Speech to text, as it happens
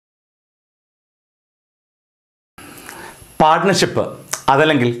Partnership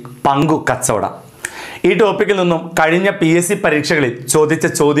അതല്ലെങ്കിൽ പങ്കു കച്ചവടം. ഈ ടോപ്പിക്കിൽ നിന്നും കഴിഞ്ഞ PSC പരീക്ഷകളിൽ ചോദിച്ച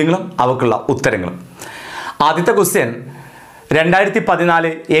ചോദ്യങ്ങളും അവക്കുള്ള ഉത്തരങ്ങളും. ആദ്യത്തെ ക്വസ്റ്റ്യൻ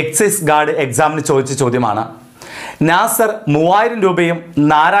 2014 എക്സൈസ് ഗാർഡ് എക്സാമിന് ചോദിച്ച ചോദ്യമാണ്. നാസർ 3000 രൂപയും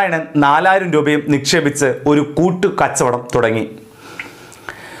നാരായണൻ 4000 രൂപയും നിക്ഷേപിച്ച് ഒരു കൂട്ടു കച്ചവടം തുടങ്ങി.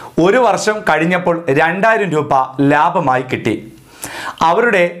 ഒരു വർഷം കഴിഞ്ഞപ്പോൾ 2000 രൂപ ലാഭമായി കിട്ടി.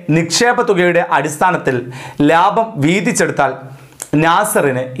 അവരുടെ നിക്ഷേപ തുകയുടെ അടിസ്ഥാനത്തിൽ ലാഭം വീതിച്ചെടുത്താൽ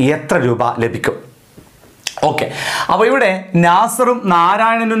നാസറിന് എത്ര രൂപ ലഭിക്കും? ഓക്കെ, അപ്പോൾ ഇവിടെ നാസറും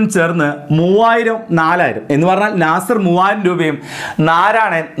നാരായണനും ചേർന്ന് 3000 4000 എന്ന് പറഞ്ഞാൽ നാസർ 3000 രൂപയും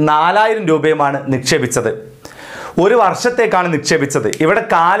നാരായണൻ 4000 രൂപയുമാണ് നിക്ഷേപിച്ചത്. ഒരു വർഷത്തേക്കാണ് നിക്ഷേപിച്ചത്. ഇവിടെ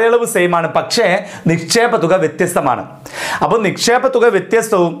കാലയളവ് സെയിം ആണ്, പക്ഷേ നിക്ഷേപ തുക വ്യത്യസ്തമാണ്. അപ്പോൾ നിക്ഷേപ തുക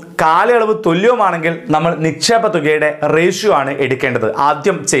വ്യത്യസ്തവും കാലയളവ് തുല്യവുമാണെങ്കിൽ നമ്മൾ നിക്ഷേപ തുകയുടെ റേഷ്യോ ആണ് എടുക്കേണ്ടത്.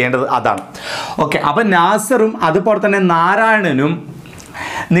 ആദ്യം ചെയ്യേണ്ടത് അതാണ്. ഓക്കെ, അപ്പോൾ നാസറും അതുപോലെ തന്നെ നാരായണനും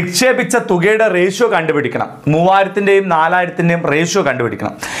നിക്ഷേപിച്ച തുകയുടെ റേഷ്യോ കണ്ടുപിടിക്കണം. 3000-ൻ്റെയും 4000-ൻ്റെയും റേഷ്യോ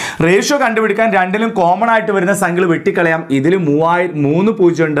കണ്ടുപിടിക്കണം. റേഷ്യോ കണ്ടുപിടിക്കാൻ രണ്ടിലും കോമൺ ആയിട്ട് വരുന്ന സംഖ്യകൾ വെട്ടിക്കളയാം. ഇതിൽ 3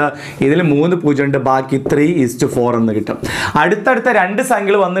 0 ഉണ്ട്, ഇതിൽ 3 0 ഉണ്ട്, ബാക്കി 3:4 എന്ന് കിട്ടും. അടുത്തടുത്ത രണ്ട്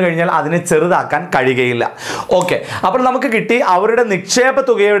സംഖ്യകൾ വന്നു കഴിഞ്ഞാൽ അതിനെ ചെറുതാക്കാൻ കഴിയുകയില്ല. ഓക്കെ, അപ്പോൾ നമുക്ക് കിട്ടി അവരുടെ നിക്ഷേപ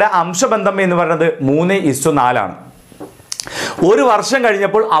തുകയുടെ അംശബന്ധം എന്ന് പറയുന്നത് 3:4 ആണ്. ഒരു വർഷം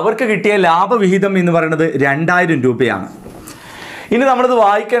കഴിഞ്ഞപ്പോൾ അവർക്ക് കിട്ടിയ ലാഭവിഹിതം എന്ന് പറയുന്നത് 2000 രൂപയാണ്. ഇനി നമ്മളിത്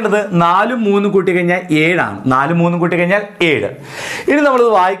വായിക്കേണ്ടത് 4 3 കൂട്ടി കഴിഞ്ഞാൽ 7 ആണ്. 4 3 കൂട്ടി കഴിഞ്ഞാൽ 7. ഇനി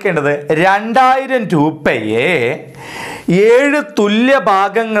നമ്മളിത് വായിക്കേണ്ടത് 2000 രൂപയെ 7 തുല്യ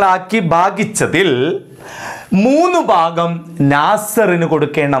ഭാഗങ്ങളാക്കി ഭാഗിച്ചതിൽ 3 ഭാഗം നാസറിന്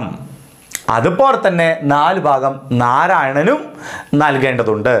കൊടുക്കണം. അതുപോലെ തന്നെ 4 ഭാഗം നാരായണനും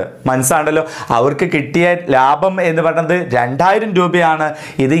നൽകേണ്ടതുണ്ട്. മനസ്സിലാണല്ലോ? അവർക്ക് കിട്ടിയ ലാഭം എന്ന് പറയുന്നത് 2000 രൂപയാണ്.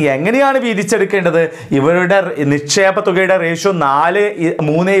 ഇത് എങ്ങനെയാണ് വീതിച്ചെടുക്കേണ്ടത്? ഇവരുടെ നിക്ഷേപ തുകയുടെ റേഷ്യോ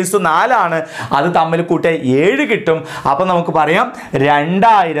 3:4 ആണ്. അത് തമ്മിൽ കൂട്ടിയ 7 കിട്ടും. അപ്പം നമുക്ക് പറയാം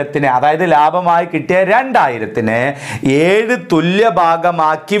 2000-ന്, അതായത് ലാഭമായി കിട്ടിയ 2000-ന് 7 തുല്യ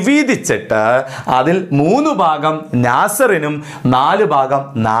ഭാഗമാക്കി വീതിച്ചിട്ട് അതിൽ 3 ഭാഗം നാസറിനും 4 ഭാഗം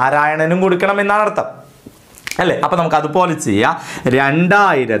നാരായണനും കൊടുക്കണം എന്നാണ് അർത്ഥം, അല്ലേ? അപ്പൊ നമുക്ക് അതുപോലെ ചെയ്യാം.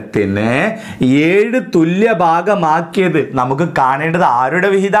 2000-ന് 7 തുല്യ ഭാഗമാക്കിയത് നമുക്ക് കാണേണ്ടത് ആരുടെ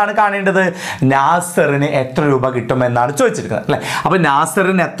വിഹിതമാണ് കാണേണ്ടത്? നാസറിന് എത്ര രൂപ കിട്ടുമെന്നാണ് ചോദിച്ചിരിക്കുന്നത്, അല്ലെ? അപ്പൊ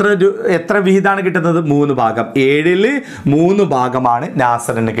നാസറിന് എത്ര വിഹിതമാണ് കിട്ടുന്നത്? 3 ഭാഗം. 7-ൽ 3 ഭാഗമാണ്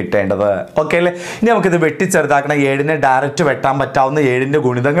നാസറിന് കിട്ടേണ്ടത്. ഓക്കെ അല്ലേ? ഇനി നമുക്കിത് വെട്ടിച്ചെറുതാക്കണം. 7-നെ ഡയറക്റ്റ് വെട്ടാൻ പറ്റാവുന്ന 7-ന്റെ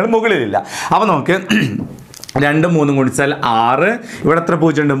ഗുണിതങ്ങൾ മുകളിലില്ല. അപ്പൊ നമുക്ക് 2 3 ഗുണിച്ചാൽ 6. ഇവിടെ എത്ര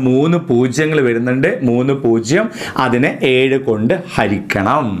 0 ഉണ്ട്? 3 പൂജ്യങ്ങൾ വരുന്നുണ്ട്. 3 0 അതിനെ 7 കൊണ്ട്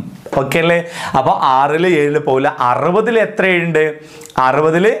ഹരിക്കണം. ഓക്കെ അല്ലേ? അപ്പോൾ 6-ൽ 7 പോകില്ല. 60-ൽ എത്ര 7 ഉണ്ട്?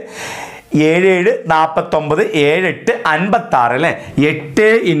 60-ൽ 7 7 49, 7 8 56 അല്ലേ? 8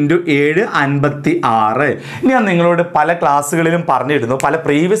 × 7 56. ഞാൻ നിങ്ങളോട് പല ക്ലാസ്സുകളിലും പറഞ്ഞിരുന്നു, പല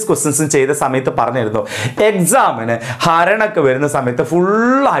പ്രീവിയസ് ക്വസ്റ്റ്യൻസും ചെയ്ത സമയത്ത് പറഞ്ഞിരുന്നു, എക്സാമിന് ഹരണൊക്കെ വരുന്ന സമയത്ത്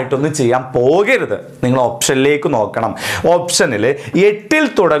ഫുള്ളായിട്ടൊന്നും ചെയ്യാൻ പോകരുത്. നിങ്ങൾ ഓപ്ഷനിലേക്ക് നോക്കണം. ഓപ്ഷനിൽ 8-ൽ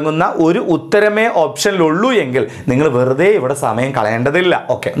തുടങ്ങുന്ന ഒരു ഉത്തരമേ ഓപ്ഷനിലുള്ളൂ എങ്കിൽ നിങ്ങൾ വെറുതെ ഇവിടെ സമയം കളയേണ്ടതില്ല.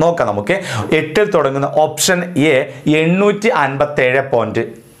 ഓക്കെ, നോക്കാം നമുക്ക്. 8-ൽ തുടങ്ങുന്ന ഓപ്ഷൻ എ 857 പോയിന്റ്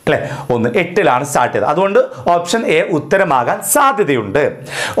അല്ലെ? 8-ലാണ് സ്റ്റാർട്ട് ചെയ്തത്. അതുകൊണ്ട് ഓപ്ഷൻ എ ഉത്തരമാകാൻ സാധ്യതയുണ്ട്.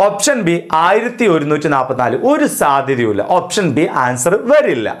 ഓപ്ഷൻ ബി 1144, ഒരു സാധ്യതയുമില്ല. ഓപ്ഷൻ ബി ആൻസർ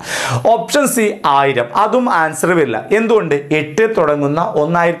വരില്ല. ഓപ്ഷൻ സി 1000, അതും ആൻസർ വരില്ല. എന്തുകൊണ്ട്? 8 തുടങ്ങുന്ന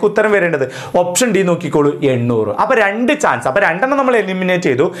ഒന്നായിരിക്കും ഉത്തരം വരേണ്ടത്. ഓപ്ഷൻ ഡി നോക്കിക്കോളൂ, 800. അപ്പൊ 2 ചാൻസ്. അപ്പൊ 2 നമ്മൾ എലിമിനേറ്റ്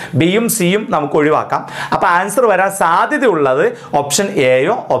ചെയ്തു. ബിയും സിയും നമുക്ക് ഒഴിവാക്കാം. അപ്പൊ ആൻസർ വരാൻ സാധ്യതയുള്ളത് ഓപ്ഷൻ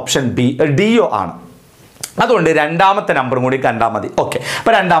എയോ ഓപ്ഷൻ ബി ഡിയോ ആണ്. അതുകൊണ്ട് രണ്ടാമത്തെ നമ്പറും കൂടി കണ്ടാൽ മതി. ഓക്കെ,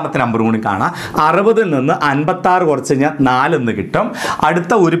 അപ്പോൾ രണ്ടാമത്തെ നമ്പറും കൂടി കാണാം. 60-ൽ നിന്ന് 56 കുറച്ച് കഴിഞ്ഞാൽ 4 എന്ന് കിട്ടും.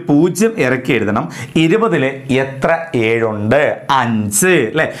 അടുത്ത ഒരു 0 ഇറക്കി എഴുതണം. 20-ൽ എത്ര 7 ഉണ്ട്? 5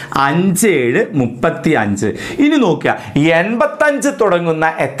 അല്ലേ? 5 7 35. ഇനി നോക്കുക, 85 തുടങ്ങുന്ന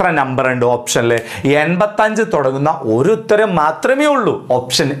എത്ര നമ്പർ ഉണ്ട് ഓപ്ഷനിൽ? 85 തുടങ്ങുന്ന ഒരു ഉത്തരം മാത്രമേ ഉള്ളൂ,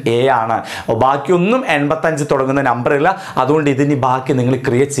 ഓപ്ഷൻ എ ആണ്. ബാക്കിയൊന്നും 85 തുടങ്ങുന്ന നമ്പർ ഇല്ല. അതുകൊണ്ട് ഇതിനി ബാക്കി നിങ്ങൾ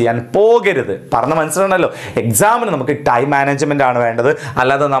ക്രിയേറ്റ് ചെയ്യാൻ പോകരുത്. പറഞ്ഞ മനസ്സിലാണല്ലോ? എക്സാമിന് നമുക്ക് ടൈം മാനേജ്മെന്റ് ആണ് വേണ്ടത്,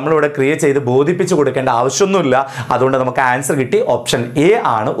 അല്ലാതെ നമ്മളിവിടെ ക്രിയേറ്റ് ചെയ്ത് ബോധിപ്പിച്ചു കൊടുക്കേണ്ട ആവശ്യമൊന്നുമില്ല. അതുകൊണ്ട് നമുക്ക് ആൻസർ കിട്ടി, ഓപ്ഷൻ എ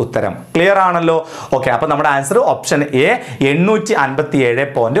ആണ് ഉത്തരം. ക്ലിയർ ആണല്ലോ? ഓക്കെ, അപ്പൊ നമ്മുടെ ആൻസർ ഓപ്ഷൻ എ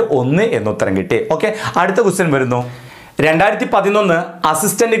 857.1 എന്ന് ഉത്തരം കിട്ടി. ഓക്കെ, അടുത്ത ക്വസ്റ്റ്യൻ വരുന്നു. 2011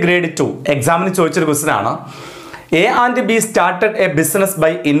 അസിസ്റ്റന്റ് ഗ്രേഡ് 2 എക്സാമിന് ചോദിച്ചൊരു ക്വസ്റ്റ്യൻ ആണ്. A and B started a business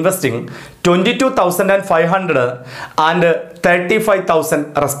by investing 22,500 and 35,000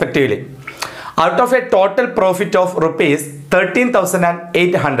 respectively. Out of a total profit of rupees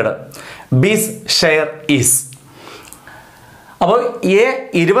 13,800, B's share is. അപ്പോൾ എ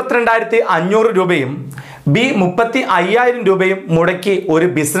 22,500 രൂപയും ബി 35,000 രൂപയും മുടക്കി ഒരു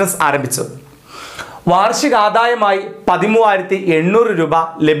ബിസിനസ് ആരംഭിച്ചു. വാർഷിക ആദായമായി 13,800 രൂപ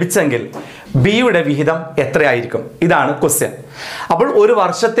ലഭിച്ചെങ്കിൽ ബിയുടെ വിഹിതം എത്രയായിരിക്കും? ഇതാണ് ക്വസ്റ്റ്യൻ. അപ്പോൾ ഒരു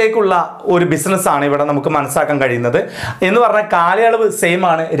വർഷത്തേക്കുള്ള ഒരു ബിസിനസ് ആണ് ഇവിടെ നമുക്ക് മനസ്സിലാക്കാൻ കഴിയുന്നത്. എന്ന് പറഞ്ഞാൽ കാലയളവ് സെയിം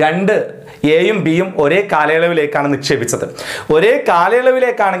ആണ്. രണ്ട് എയും ബിയും ഒരേ കാലയളവിലേക്കാണ് നിക്ഷേപിച്ചത്. ഒരേ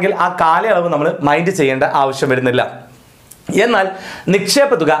കാലയളവിലേക്കാണെങ്കിൽ ആ കാലയളവ് നമ്മൾ മൈൻഡ് ചെയ്യേണ്ട ആവശ്യം വരുന്നില്ല. എന്നാൽ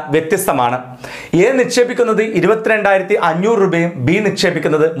നിക്ഷേപ തുക വ്യത്യസ്തമാണ്. എ നിക്ഷേപിക്കുന്നത് 22,500 രൂപയും ബി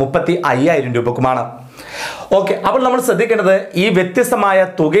നിക്ഷേപിക്കുന്നത് 35,000 രൂപക്കുമാണ്. ഓക്കെ, അപ്പോൾ നമ്മൾ ശ്രദ്ധിക്കേണ്ടത് ഈ വ്യത്യസ്തമായ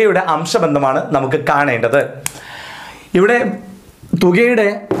തുകയുടെ അംശബന്ധമാണ് നമുക്ക് കാണേണ്ടത്. ഇവിടെ തുകയുടെ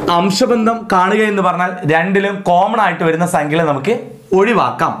അംശബന്ധം കാണുക എന്ന് പറഞ്ഞാൽ രണ്ടിലും കോമൺ ആയിട്ട് വരുന്ന സംഖ്യകളെ നമുക്ക്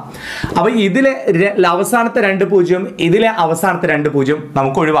ഒഴിവാക്കാം. അപ്പൊ ഇതിലെ അവസാനത്തെ 2 0 ഇതിലെ അവസാനത്തെ 2 0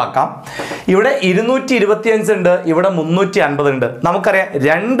 നമുക്ക് ഒഴിവാക്കാം. ഇവിടെ 225 ഉണ്ട്, ഇവിടെ 350 ഉണ്ട്. നമുക്കറിയാം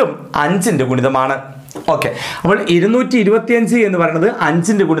രണ്ടും 5ന്റെ ഗുണിതമാണ്. ഓക്കെ, അപ്പോൾ 225 എന്ന് പറയുന്നത്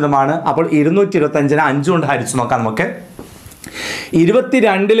 5ന്റെ ഗുണിതമാണ്. അപ്പോൾ 225നെ 5 കൊണ്ട് ഹരിച്ചു നോക്കാം. നമുക്ക്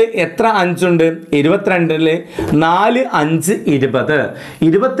 22 എത്ര 5 ഉണ്ട്? 22 4 5 20.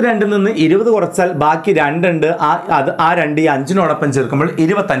 22 നിന്ന് 20 കുറച്ചാൽ ബാക്കി 2 ഉണ്ട്. ആ 2 ഈ 5നോടൊപ്പം ചേർക്കുമ്പോൾ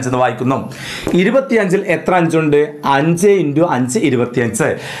 25 എന്ന് വായിക്കുന്നു. 25 എത്ര 5 ഉണ്ട്? 5 × 5 25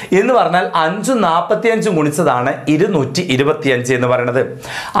 എന്ന് പറഞ്ഞാൽ 5 45 ഗുണിച്ചതാണ് 225 എന്ന് പറയുന്നത്.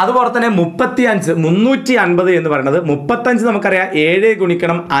 അതുപോലെ തന്നെ 35 350 എന്ന് പറയുന്നത് 35 നമുക്കറിയാം 7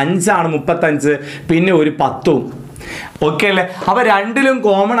 ഗുണിക്കണം 5 ആണ് 35, പിന്നെ ഒരു 10ഉം. ഓക്കെ അല്ലേ? അപ്പൊ രണ്ടിലും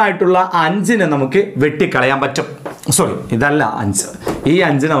കോമൺ ആയിട്ടുള്ള 5നെ നമുക്ക് വെട്ടിക്കളയാൻ പറ്റും. സോറി, ഇതല്ല 5, ഈ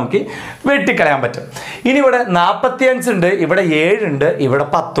 5 നമുക്ക് വെട്ടിക്കളയാൻ പറ്റും. ഇനി ഇവിടെ 45 ഉണ്ട്, ഇവിടെ 7 ഉണ്ട്, ഇവിടെ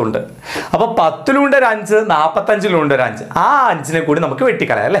 10 ഉണ്ട്. അപ്പൊ 10ലുണ്ട് ഒരു 5, 45ലുണ്ട് ഒരു 5. ആ 5നെ കൂടി നമുക്ക്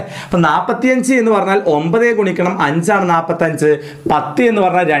വെട്ടിക്കളയാം അല്ലേ? അപ്പൊ 45 എന്ന് പറഞ്ഞാൽ 9 ഗുണിക്കണം 5 ആണ് 45. 10 എന്ന്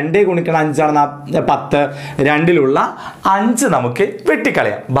പറഞ്ഞാൽ 2 ഗുണിക്കണം 5 ആണ് 10. രണ്ടിലുള്ള 5 നമുക്ക്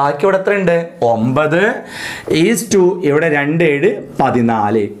വെട്ടിക്കളയാം. ബാക്കി ഇവിടെ എത്ര ഉണ്ട്? 9:2. ഇവിടെ 2 7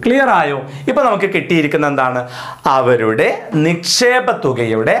 14. ക്ലിയർ ആയോ? ഇപ്പൊ നമുക്ക് കിട്ടിയിരിക്കുന്ന എന്താണ്? അവരുടെ നിക്ഷേപ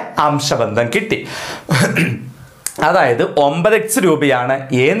തുകയുടെ അംശബന്ധം കിട്ടി. അതായത് 9x രൂപയാണ്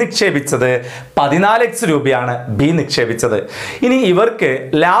എ നിക്ഷേപിച്ചത്, 14x രൂപയാണ് ബി നിക്ഷേപിച്ചത്. ഇനി ഇവർക്ക്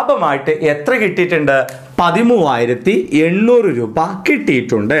ലാഭമായിട്ട് എത്ര കിട്ടിയിട്ടുണ്ട്? 13,800 രൂപ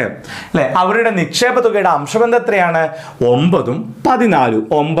കിട്ടിയിട്ടുണ്ട് അല്ലെ? അവരുടെ നിക്ഷേപ തുകയുടെ അംശബന്ധം എത്രയാണ്? 9ഉം 14.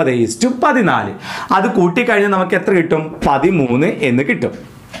 9:14. അത് കൂട്ടിക്കഴിഞ്ഞാൽ നമുക്ക് എത്ര കിട്ടും? 13 എന്ന് കിട്ടും.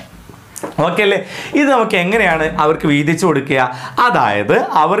 ഓക്കെ അല്ലേ? ഇത് നമുക്ക് എങ്ങനെയാണ് അവർക്ക് വീതിച്ചു കൊടുക്കുക? അതായത്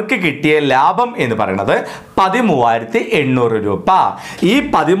അവർക്ക് കിട്ടിയ ലാഭം എന്ന് പറയുന്നത് 13,800 രൂപ. ഈ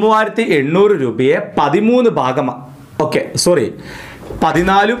 13,800 രൂപയെ 13 ഭാഗം, ഓക്കെ സോറി,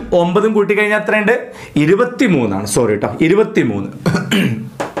 14ഉം 9ഉം കൂട്ടിക്കഴിഞ്ഞാൽ എത്രയുണ്ട്? 23 ആണ്. സോറി കേട്ടോ, 23.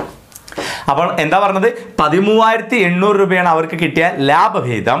 അപ്പോൾ എന്താ പറഞ്ഞത്? 13,800 രൂപയാണ് അവർക്ക് കിട്ടിയ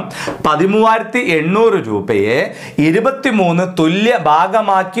ലാഭവിഹിതം. 13,800 രൂപയെ 23 തുല്യ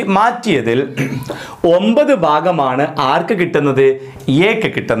ഭാഗമാക്കി മാറ്റിയതിൽ 9 ഭാഗമാണ് ആർക്ക് കിട്ടുന്നത്? എക്ക്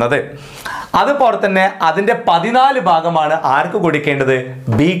കിട്ടുന്നത്. അതുപോലെ തന്നെ അതിന്റെ 14 ഭാഗമാണ് ആർക്ക് കൊടുക്കേണ്ടത്?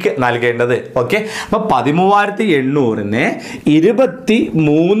 ബിക്ക് നൽകേണ്ടത്. ഓക്കെ, അപ്പൊ 13,800നെ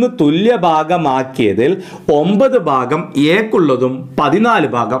 23 തുല്യ ഭാഗമാക്കിയതിൽ 9 ഭാഗം എക്കുള്ളതും 14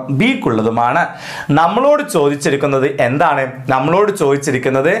 ഭാഗം ബിക്കുള്ളതുമാണ്. നമ്മളോട് ചോദിച്ചിരിക്കുന്നത് എന്താണ്? നമ്മളോട്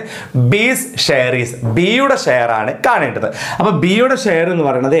ചോദിച്ചിരിക്കുന്നത് ബീസ് ഷെയർ ഈസ്, ബിയുടെ ഷെയർ ആണ് കാണേണ്ടത്. അപ്പൊ ബിയുടെ ഷെയർ എന്ന്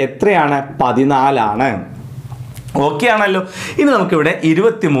പറയുന്നത് എത്രയാണ്? 14 ആണ്. ഓക്കെ ആണല്ലോ? ഇനി നമുക്കിവിടെ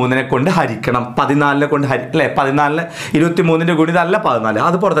 23നെ കൊണ്ട് ഹരിക്കണം. 14നെ കൊണ്ട് അല്ലേ? 14 23ന്റെ ഗുണിതമല്ല 14.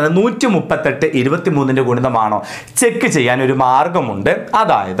 അതുപോലെ തന്നെ 138 23ന്റെ ഗുണിതമാണോ ചെക്ക് ചെയ്യാൻ ഒരു മാർഗമുണ്ട്.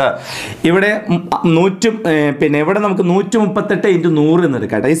 അതായത് ഇവിടെ ഇവിടെ നമുക്ക് 138 × 100 എന്ന്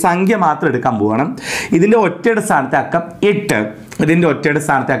എടുക്കട്ടെ. ഈ സംഖ്യ മാത്രം എടുക്കാൻ പോകണം. ഇതിന്റെ ഒറ്റയുടെ സ്ഥാനത്തെ അക്കം 8, ഇതിന്റെ ഒറ്റയുടെ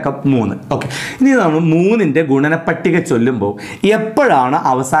സ്ഥാനത്തെ അക്കം 3. ഓക്കെ, ഇനി നമ്മൾ 3ന്റെ ഗുണനപ്പട്ടിക ചൊല്ലുമ്പോൾ എപ്പോഴാണ്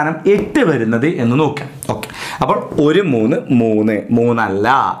അവസാനം 8 വരുന്നത് എന്ന് നോക്കാം. ഓക്കെ, അപ്പോൾ 1 3 3, 3 അല്ല.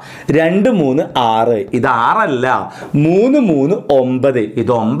 2 3 6, ഇത് 6 അല്ല. 3 3 9,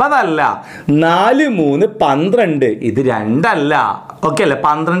 ഇത് 9 അല്ല. 4 3 12, ഇത് 2 അല്ല. ഓക്കെ അല്ലേ?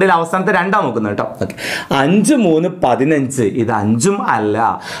 12ൽ അവസാനത്തെ 2 നോക്കുന്നത് കേട്ടോ. ഓക്കെ, 5 3 15, ഇത് 5ഉം അല്ല.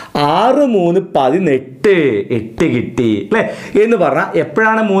 6 3 18, 8 കിട്ടി അല്ലേ? എന്ന് പറഞ്ഞാൽ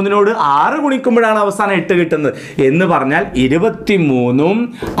എപ്പോഴാണ് 3നോട് 6 ഗുണിക്കുമ്പോഴാണ് അവസാനം 8 കിട്ടുന്നത് എന്ന് പറഞ്ഞാൽ 23ഉം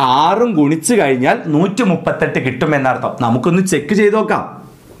 6ഉം ഗുണിച്ചു കഴിഞ്ഞാൽ 138 കിട്ടും എന്നർത്ഥം. നമുക്കൊന്ന് ചെക്ക് ചെയ്ത് നോക്കാം.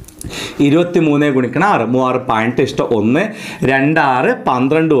 23 ഗുണിക്കണം 6 3 18 ഇഷ്ടം 1 2 6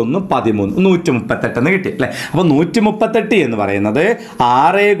 12 1 13 138 എന്ന് കിട്ടി അല്ലേ. അപ്പോൾ 138 എന്ന് പറയുന്നത്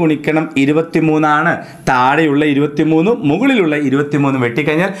 6 ഗുണിക്കണം 23 ആണ്. താഴെയുള്ള 23 മുകളിലുള്ള 23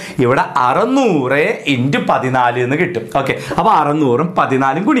 വെട്ടിക്കഴിഞ്ഞാൽ ഇവിടെ 600 × 14 എന്ന് കിട്ടും. ഓക്കെ, അപ്പോൾ 600ഉം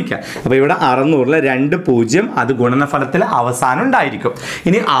 14ഉം ഗുണിക്കാം. അപ്പോൾ ഇവിടെ 600-ൽ 2 0 അത് ഗുണനഫലത്തിൽ അവസാനം ഉണ്ടായിരിക്കും.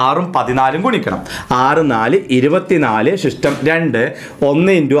 ഇനി 6ഉം 14ഉം ഗുണിക്കണം. 6 4 24 ശിഷ്ടം 2 1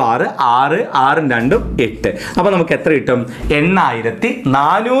 × 6 6 6 2 8. അപ്പോൾ നമുക്ക് എത്ര കിട്ടും?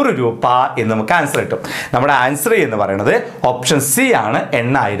 8400 രൂപ എന്ന് നമുക്ക് ആൻസർ കിട്ടും. നമ്മുടെ ആൻസർ എന്ന് പറയുന്നത് ഓപ്ഷൻ സി ആണ്,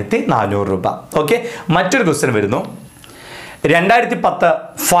 8400 രൂപ. ഓക്കെ, മറ്റൊരു ക്വസ്റ്റ്യൻ വരുന്നു. 2010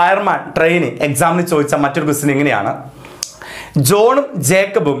 ഫയർമാൻ ട്രെയിനിങ് എക്സാമിന് ചോദിച്ച മറ്റൊരു ക്വസ്റ്റ്യൻ ഇങ്ങനെയാണ്. ജോണും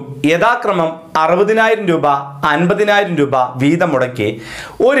ജേക്കബും യഥാക്രമം 60,000 രൂപ 50,000 രൂപ വീതം മുടക്കി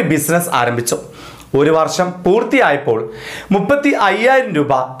ഒരു ബിസിനസ് ആരംഭിച്ചു. ഒരു വർഷം പൂർത്തിയായപ്പോൾ 35,000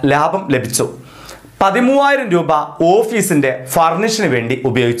 രൂപ ലാഭം ലഭിച്ചു. 13,000 രൂപ ഓഫീസിന്റെ ഫർണിഷിന് വേണ്ടി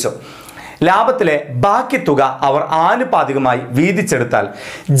ഉപയോഗിച്ചു. ലാഭത്തിലെ ബാക്കി തുക അവർ ആനുപാതികമായി വീതിച്ചെടുത്താൽ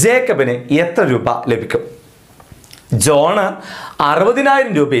ജേക്കബിന് എത്ര രൂപ ലഭിക്കും? ജോണ്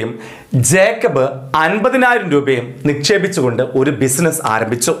 60,000 രൂപയും ജേക്കബ് 50,000 രൂപയും നിക്ഷേപിച്ചുകൊണ്ട് ഒരു ബിസിനസ്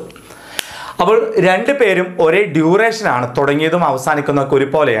ആരംഭിച്ചു. അപ്പോൾ രണ്ടുപേരും ഒരേ ഡ്യൂറേഷനാണ്, തുടങ്ങിയതും അവസാനിക്കുന്നതൊക്കെ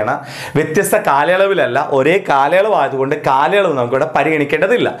ഒരുപോലെയാണ്. വ്യത്യസ്ത കാലയളവിലല്ല, ഒരേ കാലയളവായതുകൊണ്ട് കാലയളവ് നമുക്കിവിടെ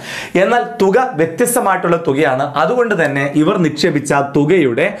പരിഗണിക്കേണ്ടതില്ല. എന്നാൽ തുക വ്യത്യസ്തമായിട്ടുള്ള തുകയാണ്. അതുകൊണ്ട് തന്നെ ഇവർ നിക്ഷേപിച്ച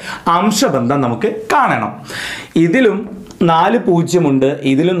തുകയുടെ അംശബന്ധം നമുക്ക് കാണണം. ഇതിലും 4 0 ഉണ്ട്,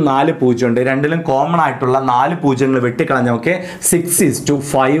 ഇതിലും 4 0 ഉണ്ട്. രണ്ടിലും കോമൺ ആയിട്ടുള്ള 4 0 വെട്ടിക്കളഞ്ഞ നമുക്ക്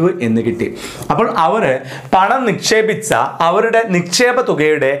 6:5 എന്ന് കിട്ടി. അപ്പോൾ അവർ പണം നിക്ഷേപിച്ച അവരുടെ നിക്ഷേപ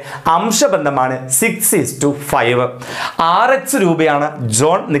തുകയുടെ അംശബന്ധമാണ് 6:5. 6x രൂപയാണ്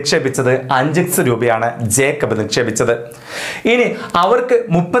ജോൺ നിക്ഷേപിച്ചത്, 5x രൂപയാണ് ജേക്കബ് നിക്ഷേപിച്ചത്. ഇനി അവർക്ക്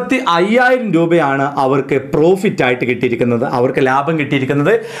 35,000 രൂപയാണ് അവർക്ക് പ്രോഫിറ്റ് ആയിട്ട് കിട്ടിയിരിക്കുന്നത്, അവർക്ക് ലാഭം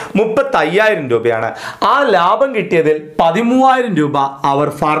കിട്ടിയിരിക്കുന്നത് 35,000 രൂപയാണ്. ആ ലാഭം കിട്ടിയതിൽ 13,000 രൂപ അവർ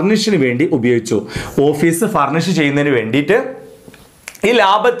ഫർണിഷിന് വേണ്ടി ഉപയോഗിച്ചു. ഓഫീസ് ഫർണിഷ് ചെയ്യുന്നതിന് വേണ്ടിയിട്ട് ഈ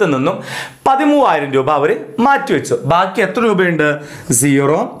ലാഭത്തിൽ നിന്നും 13,000 രൂപ അവർ മാറ്റിവെച്ചു. ബാക്കി എത്ര രൂപയുണ്ട്?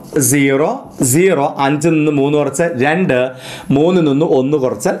 0 0 0 5 നിന്ന് 3 കുറച്ച് 2 3 നിന്ന് 1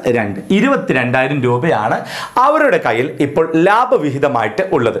 കുറച്ച് 2 22,000 രൂപയാണ് അവരുടെ കയ്യിൽ ഇപ്പോൾ ലാഭവിഹിതമായിട്ട്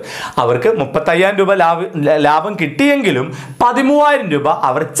ഉള്ളത്. അവർക്ക് 35,000 രൂപ ലാഭം കിട്ടിയെങ്കിലും 13,000 രൂപ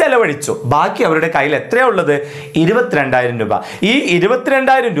അവർ ചെലവഴിച്ചു. ബാക്കി അവരുടെ കയ്യിൽ എത്രയാ ഉള്ളത്? 22,000 രൂപ. ഈ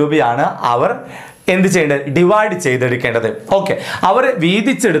 22,000 രൂപയാണ് അവർ എന്ത് ചെയ്യേണ്ടത്? ഡിവൈഡ് ചെയ്തെടുക്കേണ്ടത്. ഓക്കെ, അവർ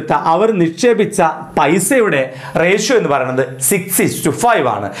വീതിച്ചെടുത്ത അവർ നിക്ഷേപിച്ച പൈസയുടെ റേഷ്യോ എന്ന് പറയുന്നത് 6:5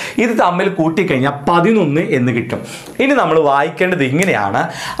 ആണ്. ഇത് തമ്മിൽ കൂട്ടിക്കഴിഞ്ഞാൽ 11 എന്ന് കിട്ടും. ഇനി നമ്മൾ വായിക്കേണ്ടത് ഇങ്ങനെയാണ്.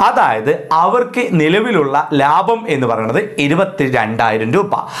 അതായത് അവർക്ക് നിലവിലുള്ള ലാഭം എന്ന് പറയുന്നത് 22,000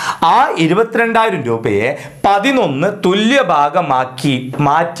 രൂപ. ആ 22,000 രൂപയെ 11 തുല്യ ഭാഗമാക്കി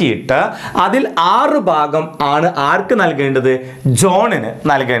മാറ്റിയിട്ട് അതിൽ 6 ഭാഗം ആണ് ആർക്ക് നൽകേണ്ടത്? ജോണിന്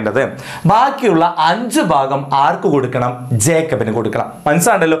നൽകേണ്ടത്. ബാക്കിയുള്ള 5 ഭാഗം ആർക്ക് കൊടുക്കണം? ജേക്കബിന് കൊടുക്കണം.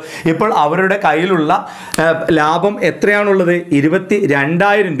 മനസ്സിലാണല്ലോ. ഇപ്പോൾ അവരുടെ കയ്യിലുള്ള ലാഭം എത്രയാണുള്ളത്?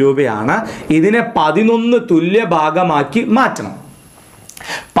 22,000 രൂപയാണ്. ഇതിനെ 11 തുല്യ ഭാഗമാക്കി മാറ്റണം.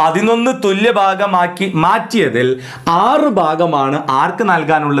 11 തുല്യ ഭാഗമാക്കി മാറ്റിയതിൽ 6 ഭാഗമാണ് ആർക്ക്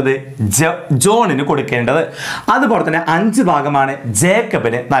നൽകാനുള്ളത്? ജോണിന് കൊടുക്കേണ്ടത്. അതുപോലെ തന്നെ 5 ഭാഗമാണ്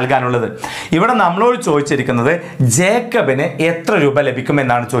ജേക്കബിന് നൽകാനുള്ളത്. ഇവിടെ നമ്മളോട് ചോദിച്ചിരിക്കുന്നത് ജേക്കബിന് എത്ര രൂപ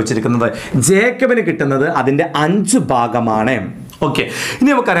ലഭിക്കുമെന്നാണ് ചോദിച്ചിരിക്കുന്നത്. ജേക്കബിന് കിട്ടുന്നത് അതിൻ്റെ 5 ഭാഗമാണ്. ഓക്കെ, ഇനി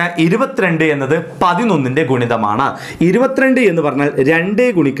നമുക്കറിയാം 22 എന്നത് 11ന്റെ ഗുണിതമാണ്. 22 എന്ന് പറഞ്ഞാൽ 2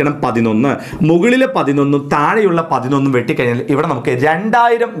 ഗുണിക്കണം 11, മുകളിലെ 11 താഴെയുള്ള 11 വെട്ടിക്കഴിഞ്ഞാൽ ഇവിടെ നമുക്ക്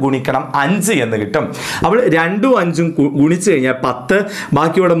 2000 ഗുണിക്കണം 5 എന്ന് കിട്ടും. അപ്പോൾ 2ഉം 5ഉം ഗുണിച്ചു കഴിഞ്ഞാൽ 10,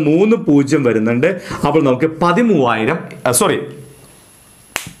 ബാക്കി ഇവിടെ 3 0 വരുന്നുണ്ട്. അപ്പോൾ നമുക്ക് 10,000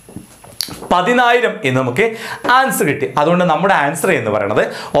 എന്ന് നമുക്ക് ആൻസർ കിട്ടി. അതുകൊണ്ട് നമ്മുടെ ആൻസർ എന്ന് പറയുന്നത്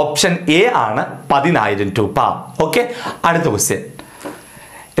ഓപ്ഷൻ എ ആണ്, 10,000 രൂപ. ഓക്കെ, അടുത്ത ക്വസ്റ്റ്യൻ.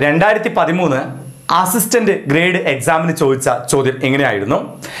 2013 അസിസ്റ്റന്റ് ഗ്രേഡ് എക്സാമിന് ചോദിച്ച ചോദ്യം എങ്ങനെയായിരുന്നു?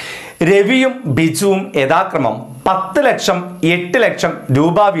 രവിയും ബിജുവും യഥാക്രമം 10 ലക്ഷം 8 ലക്ഷം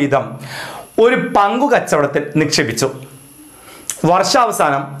രൂപ വീതം ഒരു പങ്കു കച്ചവടത്തിൽ നിക്ഷേപിച്ചു.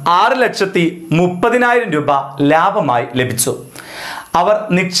 വർഷാവസാനം 6,30,000 രൂപ ലാഭമായി ലഭിച്ചു. അവർ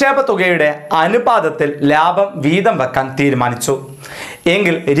നിക്ഷേപ തുകയുടെ അനുപാതത്തിൽ ലാഭം വീതം വെക്കാൻ തീരുമാനിച്ചു.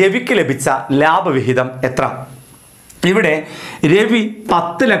 എങ്കിൽ രവിക്ക് ലഭിച്ച ലാഭവിഹിതം എത്ര? ഇവിടെ രവി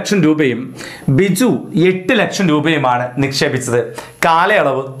 10 ലക്ഷം രൂപയും ബിജു 8 ലക്ഷം രൂപയുമാണ് നിക്ഷേപിച്ചത്.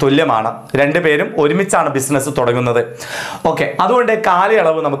 കാലയളവ് തുല്യമാണ്. രണ്ടുപേരും ഒരുമിച്ചാണ് ബിസിനസ് തുടങ്ങുന്നത്. ഓക്കെ, അതുകൊണ്ട്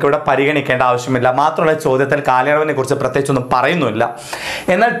കാലയളവ് നമുക്കിവിടെ പരിഗണിക്കേണ്ട ആവശ്യമില്ല. മാത്രമല്ല ചോദ്യത്തിൽ കാലയളവിനെ കുറിച്ച് പ്രത്യേകിച്ചൊന്നും പറയുന്നില്ല.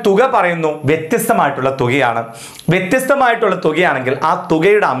 എന്നാൽ തുക പറയുന്നു വ്യത്യസ്തമായിട്ടുള്ള തുകയാണ്. വ്യത്യസ്തമായിട്ടുള്ള തുകയാണെങ്കിൽ ആ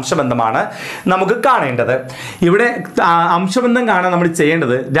തുകയുടെ അംശബന്ധമാണ് നമുക്ക് കാണേണ്ടത്. ഇവിടെ അംശബന്ധം കാണാൻ നമ്മൾ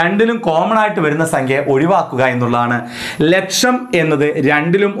ചെയ്യേണ്ടത് രണ്ടിലും കോമൺ ആയിട്ട് വരുന്ന സംഖ്യ ഒഴിവാക്കുക എന്നുള്ളതാണ്. ലക്ഷം എന്നത്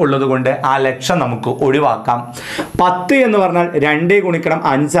രണ്ടിലും ഉള്ളത് കൊണ്ട് ആ ലക്ഷം നമുക്ക് ഒഴിവാക്കാം. 10 എന്ന് പറഞ്ഞാൽ 2 ഗുണിക്കണം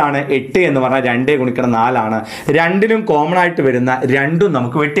 5 ആണ്. 8 എന്ന് പറഞ്ഞാൽ 2 ഗുണിക്കണം 4 ആണ്. രണ്ടിലും കോമൺ ആയിട്ട് വരുന്ന രണ്ടും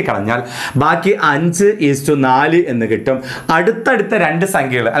നമുക്ക് വെട്ടിക്കളഞ്ഞാൽ ബാക്കി 5:4 എന്ന് കിട്ടും. അടുത്തടുത്ത രണ്ട്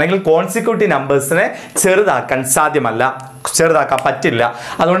സംഖ്യകൾ അല്ലെങ്കിൽ കോൺസിക്യൂട്ടീവ് നമ്പേഴ്സിനെ ചെറുതാക്കാൻ സാധ്യമല്ല, ചെറുതാക്കാൻ പറ്റില്ല.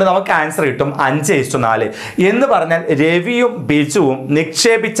 അതുകൊണ്ട് നമുക്ക് ആൻസർ കിട്ടും 5:4 എന്ന് പറഞ്ഞാൽ രവിയും ബിജുവും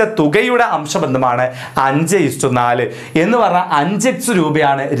നിക്ഷേപിച്ച തുകയുടെ അംശബന്ധമാണ് 5:4 എന്ന് പറഞ്ഞാൽ 5x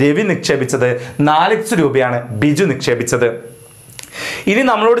രൂപയാണ് രവി നിക്ഷേപിച്ചത്, 4x രൂപയാണ് ബിജു നിക്ഷേപിച്ചത്. ഇനി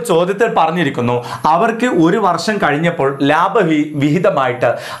നമ്മളോട് ചോദ്യത്തിൽ പറഞ്ഞിരിക്കുന്നു അവർക്ക് ഒരു വർഷം കഴിഞ്ഞപ്പോൾ ലാഭവിഹിതമായിട്ട്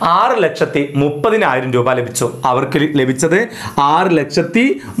 6,30,000 രൂപ ലഭിച്ചു. അവർക്ക് ലഭിച്ചത്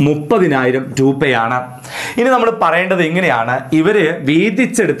 6,30,000 രൂപയാണ്. ഇനി നമ്മൾ പറയേണ്ടത് ഇങ്ങനെയാണ്, ഇവര്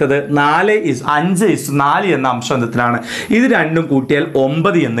വീതിച്ചെടുത്തത് 5:4 എന്ന അംശബന്ധത്തിലാണ്. ഇത് രണ്ടും കൂട്ടിയാൽ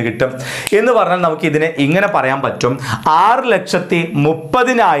 9 എന്ന് കിട്ടും. എന്ന് പറഞ്ഞാൽ നമുക്ക് ഇതിനെ ഇങ്ങനെ പറയാൻ പറ്റും,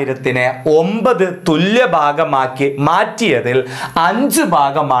 6,30,000 9 തുല്യ ഭാഗമാക്കി മാറ്റിയതിൽ 5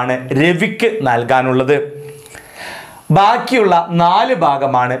 ഭാഗമാണ് രവിക്ക് നൽകാനുള്ളത്. ബാക്കിയുള്ള 4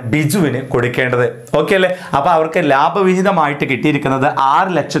 ഭാഗമാണ് ബിജുവിന് കൊടുക്കേണ്ടത്. ഓക്കെ അല്ലേ? അപ്പൊ അവർക്ക് ലാഭവിഹിതമായിട്ട് കിട്ടിയിരിക്കുന്നത്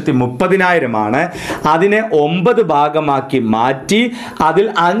 6,30,000 ആണ്. അതിനെ 9 ഭാഗമാക്കി മാറ്റി അതിൽ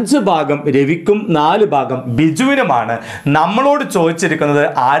 5 ഭാഗം രവിക്കും 4 ഭാഗം ബിജുവിനുമാണ്. നമ്മളോട് ചോദിച്ചിരിക്കുന്നത്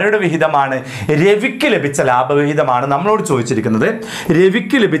ആരുടെ വിഹിതമാണ്? രവിക്ക് ലഭിച്ച ലാഭവിഹിതമാണ് നമ്മളോട് ചോദിച്ചിരിക്കുന്നത്.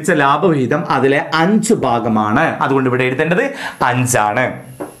 രവിക്ക് ലഭിച്ച ലാഭവിഹിതം അതിലെ 5 ഭാഗമാണ്. അതുകൊണ്ട് ഇവിടെ എഴുതേണ്ടത് 5 ആണ്.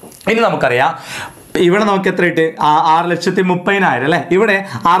 ഇനി നമുക്കറിയാം ഇവിടെ നമുക്ക് എത്ര ഇട്ട് 6,30,000 അല്ലെ? ഇവിടെ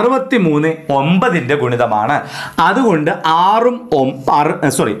 63 9ന്റെ ഗുണിതമാണ്. അതുകൊണ്ട് 9ഉം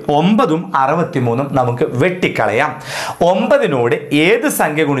 63ഉം നമുക്ക് വെട്ടിക്കളയാം. 9നോട് ഏത്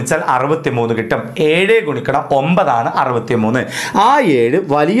സംഖ്യ ഗുണിച്ചാൽ 63 കിട്ടും? 7 ഗുണിക്കണം 9 ആണ് 63. ആ 7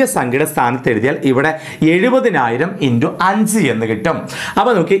 വലിയ സംഖ്യയുടെ സ്ഥാനത്ത് എഴുതിയാൽ ഇവിടെ 70,000 × 5 എന്ന് കിട്ടും. അപ്പൊ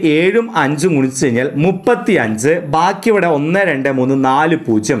നമുക്ക് 7ഉം 5ഉം ഗുണിച്ചു കഴിഞ്ഞാൽ 35. ബാക്കി ഇവിടെ 1 2 3 4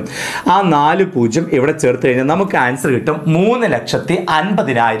 0. ആ 4 0 ഇവിടെ ചേർത്ത് കഴിഞ്ഞാൽ നമുക്ക് ആൻസർ കിട്ടും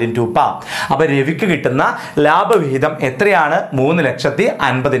 3,50,000 രൂപ. അപ്പൊ രവിക്ക് കിട്ടുന്ന ലാഭവിഹിതം എത്രയാണ്?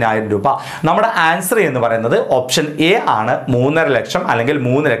 3,50,000 രൂപ. നമ്മുടെ ആൻസർ എന്ന് പറയുന്നത് ഓപ്ഷൻ എ ആണ്, 3.5 ലക്ഷം അല്ലെങ്കിൽ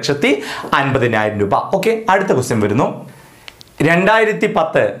 3,50,000 രൂപ. ഓക്കെ, അടുത്ത ക്വസ്റ്റ്യൻ വരുന്നു.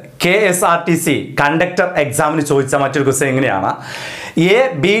 2010 KSRTC കണ്ടക്ടർ എക്സാമിന് ചോദിച്ച മറ്റൊരു ക്വസ്റ്റ്യൻ എങ്ങനെയാണ്? എ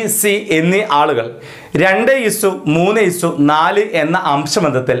ബി സി എന്നീ ആളുകൾ 2:3:4 എന്ന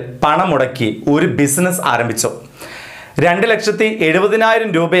അംശബന്ധത്തിൽ പണം മുടക്കി ഒരു ബിസിനസ് ആരംഭിച്ചു. 2,70,000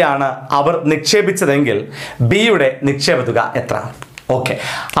 രൂപയാണ് അവർ നിക്ഷേപിച്ചതെങ്കിൽ ബിയുടെ നിക്ഷേപ തുക എത്ര? ഓക്കെ,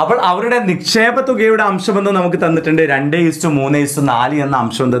 അപ്പോൾ അവരുടെ നിക്ഷേപ തുകയുടെ അംശബന്ധം നമുക്ക് തന്നിട്ടുണ്ട് 2:3:4 എന്ന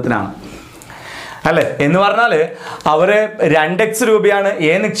അംശബന്ധത്തിനാണ് അല്ലെ? എന്ന് പറഞ്ഞാൽ അവര് 2x രൂപയാണ്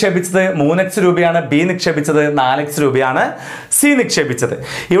എ നിക്ഷേപിച്ചത്, 3x രൂപയാണ് ബി നിക്ഷേപിച്ചത്, 4x രൂപയാണ് സി നിക്ഷേപിച്ചത്.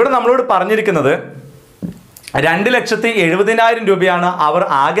 ഇവിടെ നമ്മളോട് പറഞ്ഞിരിക്കുന്നത് 2,70,000 രൂപയാണ് അവർ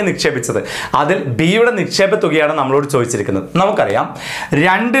ആകെ നിക്ഷേപിച്ചത്. അതിൽ ബിയുടെ നിക്ഷേപ തുകയാണ് നമ്മളോട് ചോദിച്ചിരിക്കുന്നത്. നമുക്കറിയാം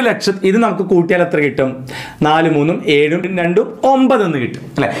 2 ലക്ഷം, ഇത് നമുക്ക് കൂട്ടിയാൽ എത്ര കിട്ടും? 4 3 7 2 9 എന്ന് കിട്ടും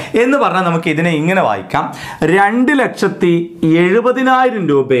അല്ലെ? എന്ന് പറഞ്ഞാൽ നമുക്ക് ഇതിനെ ഇങ്ങനെ വായിക്കാം, 2,70,000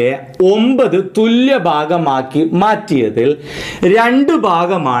 രൂപയെ 9 തുല്യ ഭാഗമാക്കി മാറ്റിയതിൽ 2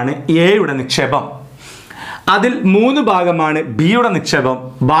 ഭാഗമാണ് എയുടെ നിക്ഷേപം, അതിൽ 3 ഭാഗമാണ് ബിയുടെ നിക്ഷേപം,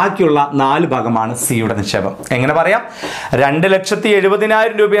 ബാക്കിയുള്ള 4 ഭാഗമാണ് സിയുടെ നിക്ഷേപം. എങ്ങനെ പറയാം?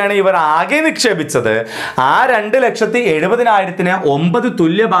 2,70,000 രൂപയാണ് ഇവർ ആകെ നിക്ഷേപിച്ചത്. ആ 2,70,000 9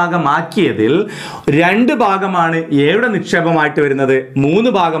 തുല്യ ഭാഗമാക്കിയതിൽ 2 ഭാഗമാണ് എയുടെ നിക്ഷേപമായിട്ട് വരുന്നത്, 3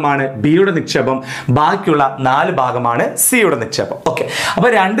 ഭാഗമാണ് ബിയുടെ നിക്ഷേപം, ബാക്കിയുള്ള 4 ഭാഗമാണ് സിയുടെ നിക്ഷേപം. ഓക്കെ, അപ്പൊ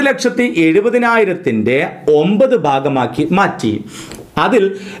 2,70,000 9 ഭാഗമാക്കി മാറ്റി. അതിൽ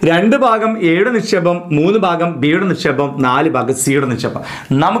 2 ഭാഗം എയുടെ നിക്ഷേപം, 3 ഭാഗം ബിയുടെ നിക്ഷേപം, 4 ഭാഗം സിയുടെ നിക്ഷേപം.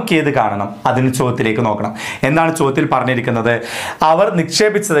 നമുക്ക് ഏത് കാണണം? അതിന് ചോദ്യത്തിലേക്ക് നോക്കണം. എന്താണ് ചോദ്യത്തിൽ പറഞ്ഞിരിക്കുന്നത്? അവർ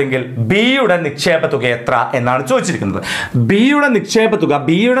നിക്ഷേപിച്ചതെങ്കിൽ ബിയുടെ നിക്ഷേപ തുക എത്ര എന്നാണ് ചോദിച്ചിരിക്കുന്നത്. ബിയുടെ നിക്ഷേപ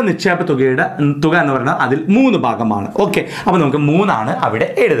തുകയുടെ തുക എന്ന് പറഞ്ഞാൽ അതിൽ 3 ഭാഗമാണ്. ഓക്കെ, അപ്പൊ നമുക്ക് 3 ആണ് അവിടെ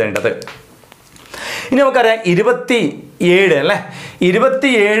എഴുതേണ്ടത്. ഇനി നമുക്കറിയാം അല്ലേ?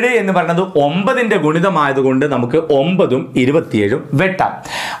 27 എന്ന് പറയുന്നത് 9ന്റെ ഗുണിതമായതുകൊണ്ട് നമുക്ക് 9ഉം 27ഉം വെട്ടാം.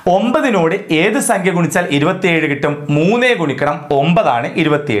 9നോട് ഏത് സംഖ്യ ഗുണിച്ചാൽ 27 കിട്ടും? 3 ഗുണിക്കണം 9 ആണ്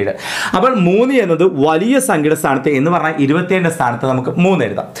 27. അപ്പോൾ 3 എന്നത് വലിയ സംഖ്യയുടെ സ്ഥാനത്ത് എന്ന് പറഞ്ഞാൽ 27ന്റെ സ്ഥാനത്ത് നമുക്ക് 3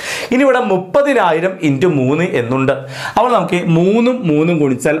 എഴുതാം. ഇനി ഇവിടെ 30,000 × 3 എന്നുണ്ട്. അപ്പോൾ നമുക്ക് 3ഉം 3ഉം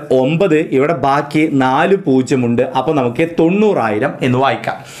ഗുണിച്ചാൽ 9, ഇവിടെ ബാക്കി 4 പൂജ്യം ഉണ്ട്. അപ്പോൾ നമുക്ക് 90,000 എന്ന്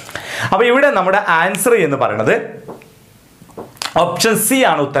വായിക്കാം. അപ്പോൾ ഇവിടെ നമ്മുടെ ആൻസർ എന്ന് പറയുന്നത് ഓപ്ഷൻ സി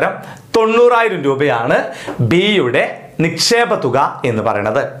ആണ് ഉത്തരം. 90,000 രൂപയാണ് ബിയുടെ നിക്ഷേപ തുക എന്ന്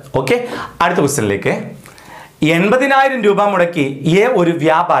പറയുന്നത്. ഓക്കെ, അടുത്ത ക്വസ്റ്റ്യനിലേക്ക്. 80,000 രൂപ മുടക്കി എ ഒരു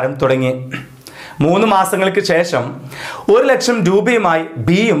വ്യാപാരം തുടങ്ങി. 3 മാസങ്ങൾക്ക് ശേഷം 1,00,000 രൂപയുമായി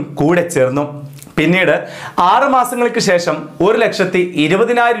ബിയും കൂടെ ചേർന്നു. പിന്നീട് 6 മാസങ്ങൾക്ക് ശേഷം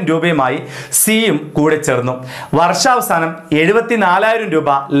 1,20,000 രൂപയുമായി സിയും കൂടെ ചേർന്നു. വർഷാവസാനം 74,000 രൂപ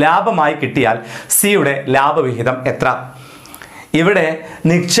ലാഭമായി കിട്ടിയാൽ സിയുടെ ലാഭവിഹിതം എത്ര? ഇവിടെ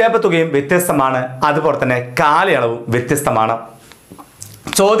നിക്ഷേപ തുകയും വ്യത്യസ്തമാണ്, അതുപോലെ തന്നെ കാലയളവും വ്യത്യസ്തമാണ്.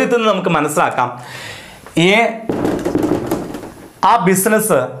 ചോദ്യത്തിൽ നിന്ന് നമുക്ക് മനസ്സിലാക്കാം, ആ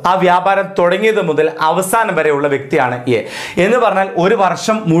ബിസിനസ്, ആ വ്യാപാരം തുടങ്ങിയത് മുതൽ അവസാനം വരെയുള്ള വ്യക്തിയാണ് എ എന്ന് പറഞ്ഞാൽ 1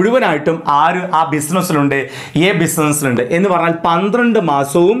 വർഷം മുഴുവനായിട്ടും ആ ബിസിനസ്സിലുണ്ട്, എ ബിസിനസ്സിലുണ്ട് എന്ന് പറഞ്ഞാൽ 12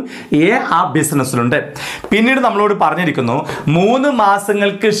 മാസവും എ ആ ബിസിനസ്സിലുണ്ട്. പിന്നീട് നമ്മളോട് പറഞ്ഞിരിക്കുന്നു 3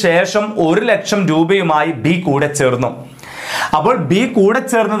 മാസങ്ങൾക്ക് ശേഷം 1,00,000 രൂപയുമായി ബി കൂടെ ചേർന്നു. അപ്പോൾ ബി കൂടെ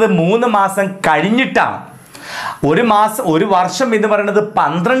ചേർന്നത് 3 മാസം കഴിഞ്ഞിട്ടാണ്. ഒരു വർഷം എന്ന് പറയുന്നത്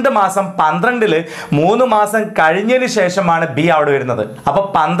 12 മാസം, 12ൽ 3 മാസം കഴിഞ്ഞതിന് ശേഷമാണ് ബി അവിടെ വരുന്നത്. അപ്പൊ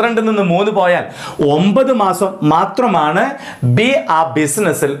 12ൽ നിന്ന് 3 പോയാൽ 9 മാസം മാത്രമാണ് ബി ആ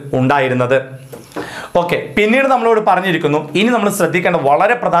ബിസിനസ്സിൽ ഉണ്ടായിരുന്നത്. ഓക്കെ, പിന്നീട് നമ്മളോട് പറഞ്ഞിരിക്കുന്നു, ഇനി നമ്മൾ ശ്രദ്ധിക്കേണ്ട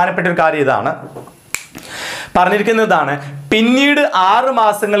വളരെ പ്രധാനപ്പെട്ട ഒരു കാര്യം ഇതാണ് പറഞ്ഞിരിക്കുന്നതാണ്. പിന്നീട് 6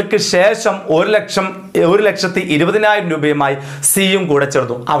 മാസങ്ങൾക്ക് ശേഷം 1,20,000 രൂപയുമായി സിയും കൂടെ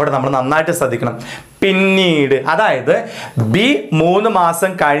ചേർന്നു. അവിടെ നമ്മൾ നന്നായിട്ട് ശ്രദ്ധിക്കണം. പിന്നീട്, അതായത് ബി 3 മാസം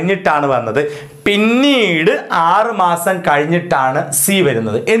കഴിഞ്ഞിട്ടാണ് വന്നത്, പിന്നീട് 6 മാസം കഴിഞ്ഞിട്ടാണ് സി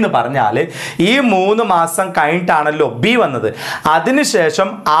വരുന്നത് എന്ന് പറഞ്ഞാൽ ഈ 3 മാസം കഴിഞ്ഞിട്ടാണല്ലോ ബി വന്നത്, അതിനുശേഷം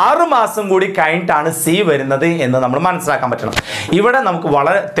 6 മാസം കൂടി കഴിഞ്ഞിട്ടാണ് സി വരുന്നത് എന്ന് നമ്മൾ മനസ്സിലാക്കാൻ പറ്റണം. ഇവിടെ നമുക്ക്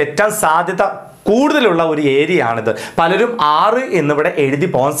വളരെ തെറ്റാൻ സാധ്യത കൂടുതലുള്ള ഒരു ഏരിയ ആണിത്. പലരും 6 എന്നിവിടെ എഴുതി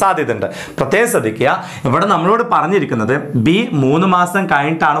പോകാൻ സാധ്യതയുണ്ട്. പ്രത്യേകം ശ്രദ്ധിക്കുക. ഇവിടെ നമ്മളോട് പറഞ്ഞിരിക്കുന്നത് ബി 3 മാസം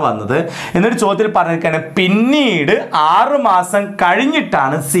കഴിഞ്ഞിട്ടാണ് വന്നത്, എന്നൊരു ചോദ്യത്തിൽ പറഞ്ഞിരിക്കുകയാണ് പിന്നീട് 6 മാസം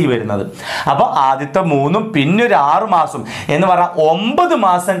കഴിഞ്ഞിട്ടാണ് സി വരുന്നത്. അപ്പോൾ ആദ്യത്തെ 3ഉം പിന്നെ ഒരു 6 മാസം എന്ന് പറഞ്ഞാൽ 9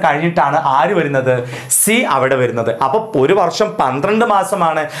 മാസം കഴിഞ്ഞിട്ടാണ് ആര് വരുന്നത്? സി അവിടെ വരുന്നത്. അപ്പോൾ ഒരു വർഷം 12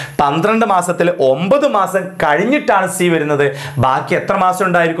 മാസമാണ്, 12 മാസത്തിൽ 9 മാസം കഴിഞ്ഞിട്ടാണ് സി വരുന്നത്. ബാക്കി എത്ര മാസം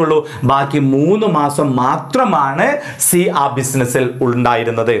ഉണ്ടായിരിക്കുള്ളൂ? ബാക്കി 3 മാസം മാത്രമാണ് സി ആ ബിസിനസ്സിൽ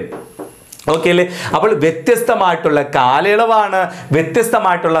ഉണ്ടായിരുന്നത്. ഓക്കെ അല്ലേ? അപ്പോൾ വ്യത്യസ്തമായിട്ടുള്ള കാലയളവാണ്,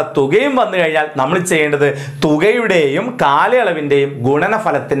 വ്യത്യസ്തമായിട്ടുള്ള തുകയും വന്നു കഴിഞ്ഞാൽ നമ്മൾ ചെയ്യേണ്ടത് തുകയുടെയും കാലയളവിൻ്റെയും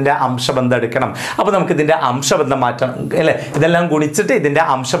ഗുണനഫലത്തിൻ്റെ അംശബന്ധം എടുക്കണം. അപ്പോൾ നമുക്ക് ഇതിൻ്റെ അംശബന്ധം മാറ്റാം അല്ലേ? ഇതെല്ലാം ഗുണിച്ചിട്ട് ഇതിൻ്റെ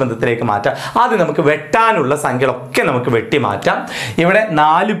അംശബന്ധത്തിലേക്ക് മാറ്റാം. ആദ്യം നമുക്ക് വെട്ടാനുള്ള സംഖ്യകളൊക്കെ നമുക്ക് വെട്ടി മാറ്റാം. ഇവിടെ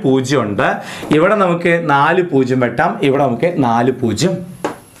 4 പൂജ്യം ഉണ്ട്, ഇവിടെ നമുക്ക് 4 പൂജ്യം വെട്ടാം, ഇവിടെ നമുക്ക് 4 പൂജ്യം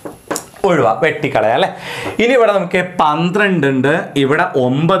വെട്ടിക്കളയാം അല്ലെ. ഇനി ഇവിടെ നമുക്ക് 12 ഉണ്ട്, ഇവിടെ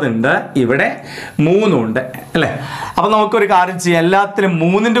 9 ഉണ്ട്, ഇവിടെ 3 ഉണ്ട് അല്ലെ. അപ്പൊ നമുക്കൊരു കാര്യം ചെയ്യാം, എല്ലാത്തിലും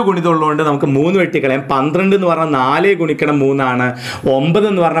 3ന്റെ ഗുണിതം ഉള്ളതുകൊണ്ട് നമുക്ക് 3 വെട്ടിക്കളയാം. 12 എന്ന് പറഞ്ഞാൽ 4 ഗുണിക്കണം 3 ആണ്, 9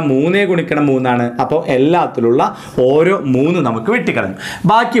 എന്ന് പറഞ്ഞാൽ 3 ഗുണിക്കണം 3 ആണ്. അപ്പോൾ എല്ലാത്തിലുള്ള ഓരോ 3 നമുക്ക് വെട്ടിക്കളഞ്ഞു.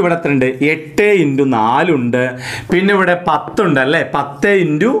 ബാക്കി ഇവിടെ എത്ര ഉണ്ട്? 8 × 4 ഉണ്ട്, പിന്നെ ഇവിടെ 10 ഉണ്ട് അല്ലേ, 10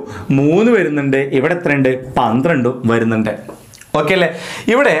 × 3 വരുന്നുണ്ട്, ഇവിടെ എത്ര ഉണ്ട്? 12 വരുന്നുണ്ട്. ഓക്കെ അല്ലേ?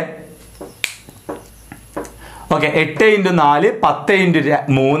 ഇവിടെ ഓക്കെ 8 × 4 10 ×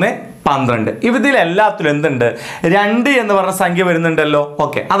 3 12. ഇതിൽ എല്ലാത്തിലും എന്തുണ്ട്? 2 എന്ന് പറഞ്ഞ സംഖ്യ വരുന്നുണ്ടല്ലോ.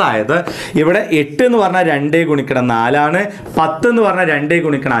 ഓക്കെ, അതായത് ഇവിടെ 8 എന്ന് പറഞ്ഞാൽ 2 ഗുണിക്കണം 4 ആണ്, 10 എന്ന് പറഞ്ഞാൽ 2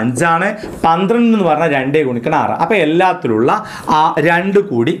 ഗുണിക്കണം 5 ആണ്, 12 എന്ന് പറഞ്ഞാൽ 2 ഗുണിക്കണം 6. അപ്പൊ എല്ലാത്തിലുള്ള ആ 2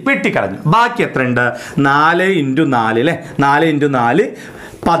 കൂടി വെട്ടിക്കളഞ്ഞു. ബാക്കി എത്ര ഉണ്ട്? 4 × 4 അല്ലേ, 4 ×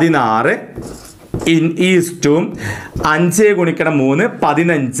 4 16 ഈസ്റ്റു 5 ഗുണിക്കണം 3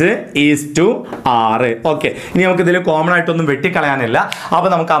 15 ഈസ്റ്റു 6. ഓക്കെ, ഇനി നമുക്ക് ഇതിൽ കോമൺ ആയിട്ടൊന്നും വെട്ടിക്കളയാനില്ല. അപ്പൊ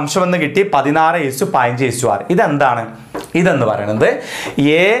നമുക്ക് അംശമെന്ന് കിട്ടി 16 ഈസ്റ്റു 15 ഈസ്റ്റു 6. ഇതെന്താണ്? ഇതെന്ന് പറയുന്നത്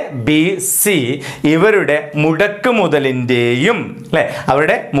എ ബി സി ഇവരുടെ മുടക്ക് മുതലിൻ്റെയും അല്ലെ,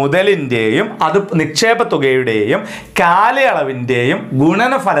 അവരുടെ മുതലിൻ്റെയും അത് നിക്ഷേപ തുകയുടെയും കാലയളവിൻ്റെയും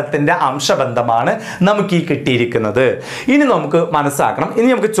ഗുണനഫലത്തിന്റെ അംശബന്ധമാണ് നമുക്ക് ഈ കിട്ടിയിരിക്കുന്നത്. ഇനി നമുക്ക് മനസ്സിലാക്കണം, ഇനി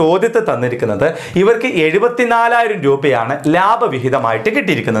നമുക്ക് ചോദ്യത്തെ തന്നിരിക്കുന്നത് ഇവർക്ക് 74,000 രൂപയാണ് ലാഭവിഹിതമായിട്ട്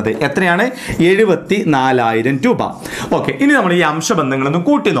കിട്ടിയിരിക്കുന്നത്. എത്രയാണ്? 74,000 രൂപ. ഓക്കെ, ഇനി നമ്മൾ ഈ അംശബന്ധങ്ങളൊന്ന്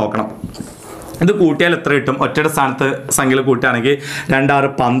കൂട്ടി നോക്കണം. ഇത് കൂട്ടിയാൽ എത്ര കിട്ടും? ഒറ്റയുടെ സ്ഥാനത്ത് സംഖ്യകൾ കൂട്ടുകയാണെങ്കിൽ 2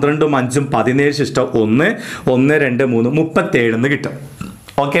 6 12 5 17 ശിഷ്ടം 1 1 2 3 37 കിട്ടും.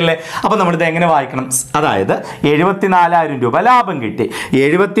 ഓക്കെ അല്ലേ? അപ്പോൾ നമ്മളിത് എങ്ങനെ വായിക്കണം? അതായത് 74,000 രൂപ ലാഭം കിട്ടി.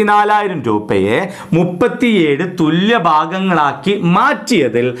 74,000 രൂപയെ 37 തുല്യ ഭാഗങ്ങളാക്കി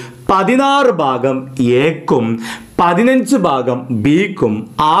മാറ്റിയതിൽ 16 ഭാഗം എക്കും 15 ഭാഗം ബിക്കും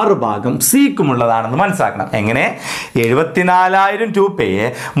 6 ഭാഗം സിക്കും ഉള്ളതാണെന്ന് മനസ്സിലാക്കണം. എങ്ങനെ? 74,000 രൂപയെ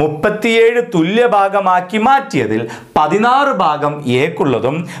 37 തുല്യ ഭാഗമാക്കി മാറ്റിയതിൽ 16 ഭാഗം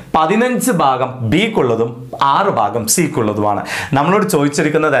എക്കുള്ളതും 15 ഭാഗം ബിക്കുള്ളതും 6 ഭാഗം സിക്കുള്ളതുമാണ്. നമ്മളോട്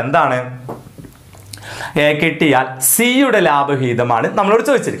ചോദിച്ചിരിക്കുന്നത് എന്താണ്? കിട്ടിയാൽ സിയുടെ ലാഭവിഹിതമാണ് നമ്മളോട്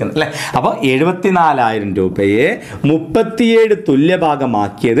ചോദിച്ചിരിക്കുന്നത് അല്ലേ? അപ്പോൾ 74,000 രൂപയെ 37 തുല്യ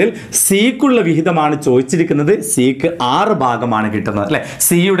ഭാഗമാക്കിയതിൽ സിക്കുള്ള വിഹിതമാണ് ചോദിച്ചിരിക്കുന്നത്. സിക്ക് 6 ഭാഗമാണ് കിട്ടുന്നത് അല്ലേ?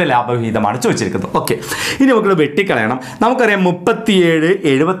 സിയുടെ ലാഭവിഹിതമാണ് ചോദിച്ചിരിക്കുന്നത്. ഓക്കെ, ഇനി നമുക്ക് വെട്ടിക്കളയണം. നമുക്കറിയാം 37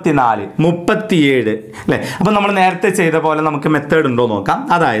 74 37 അല്ലേ? അപ്പം നമ്മൾ നേരത്തെ ചെയ്ത പോലെ നമുക്ക് മെത്തേഡ് ഉണ്ടോ നോക്കാം.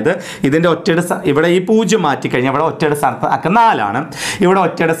 അതായത് ഇതിൻ്റെ ഒറ്റയുടെ ഇവിടെ ഈ 0 മാറ്റിക്കഴിഞ്ഞാൽ ഇവിടെ ഒറ്റയുടെ സ്ഥാനത്ത് 4 ഇവിടെ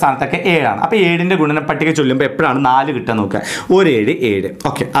ഒറ്റയുടെ സ്ഥാനത്തൊക്കെ 7. അപ്പോൾ 7ന്റെ ഗുണനപ്പട്ടിക ചൊല്ലുമ്പോൾ എപ്പോഴാണ് 4 കിട്ടാൻ നോക്കുക? 1 7 7.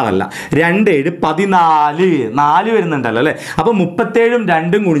 ഓക്കെ, അതല്ല 2 7 14 4 വരുന്നുണ്ടല്ലോ അല്ലേ? അപ്പോൾ 37ഉം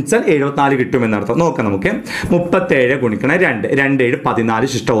 2ഉം ഗുണിച്ചാൽ 74 കിട്ടുമെന്നർത്ഥം. നോക്കാം നമുക്ക്. 37 ഗുണിക്കണം 2 2 7 14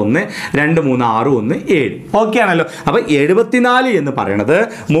 ശിഷ്ടം 1 2 3 6 1 7. ഓക്കെ ആണല്ലോ? അപ്പോൾ 74 എന്ന് പറയുന്നത്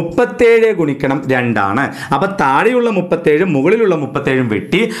 37 ഗുണിക്കണം 2 ആണ്. അപ്പോൾ താഴെയുള്ള 37 മുകളിലുള്ള 37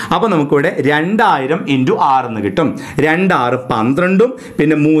 വെട്ടി. അപ്പോൾ നമുക്കിവിടെ 2000 × 6 എന്ന് കിട്ടും. 2 6 12ഉം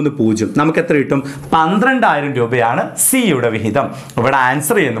പിന്നെ 3 0. നമുക്ക് എത്ര കിട്ടും? 12,000 രൂപയാണ് സിയുടെ വിഹിതം. ഇവിടെ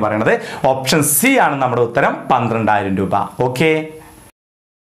ആൻസർ എന്ന് പറയുന്നത് ഓപ്ഷൻ സി ആണ് നമ്മുടെ ഉത്തരം, 12,000 രൂപ. ഓക്കെ.